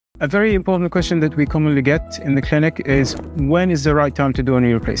A very important question that we commonly get in the clinic is, when is the right time to do a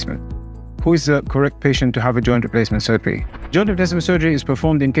knee replacement? Who is the correct patient to have a joint replacement surgery? Joint replacement surgery is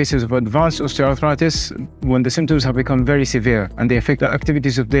performed in cases of advanced osteoarthritis when the symptoms have become very severe and they affect the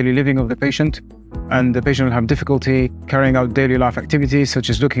activities of daily living of the patient, and the patient will have difficulty carrying out daily life activities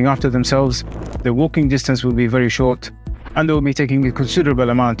such as looking after themselves. The walking distance will be very short, and they will be taking a considerable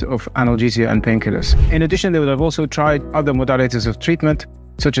amount of analgesia and painkillers. In addition, they will have also tried other modalities of treatment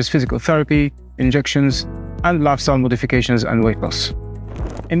such as physical therapy, injections, and lifestyle modifications and weight loss.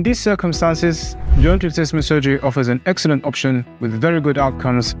 In these circumstances, joint replacement surgery offers an excellent option with very good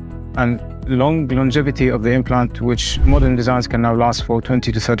outcomes and long longevity of the implant, which modern designs can now last for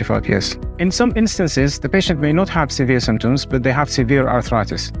 20 to 35 years. In some instances, the patient may not have severe symptoms, but they have severe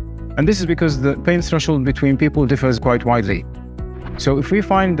arthritis. And this is because the pain threshold between people differs quite widely. So if we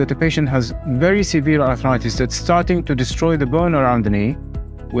find that the patient has very severe arthritis that's starting to destroy the bone around the knee,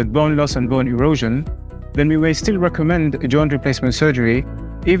 with bone loss and bone erosion, then we may still recommend a joint replacement surgery,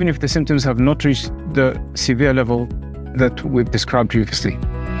 even if the symptoms have not reached the severe level that we've described previously.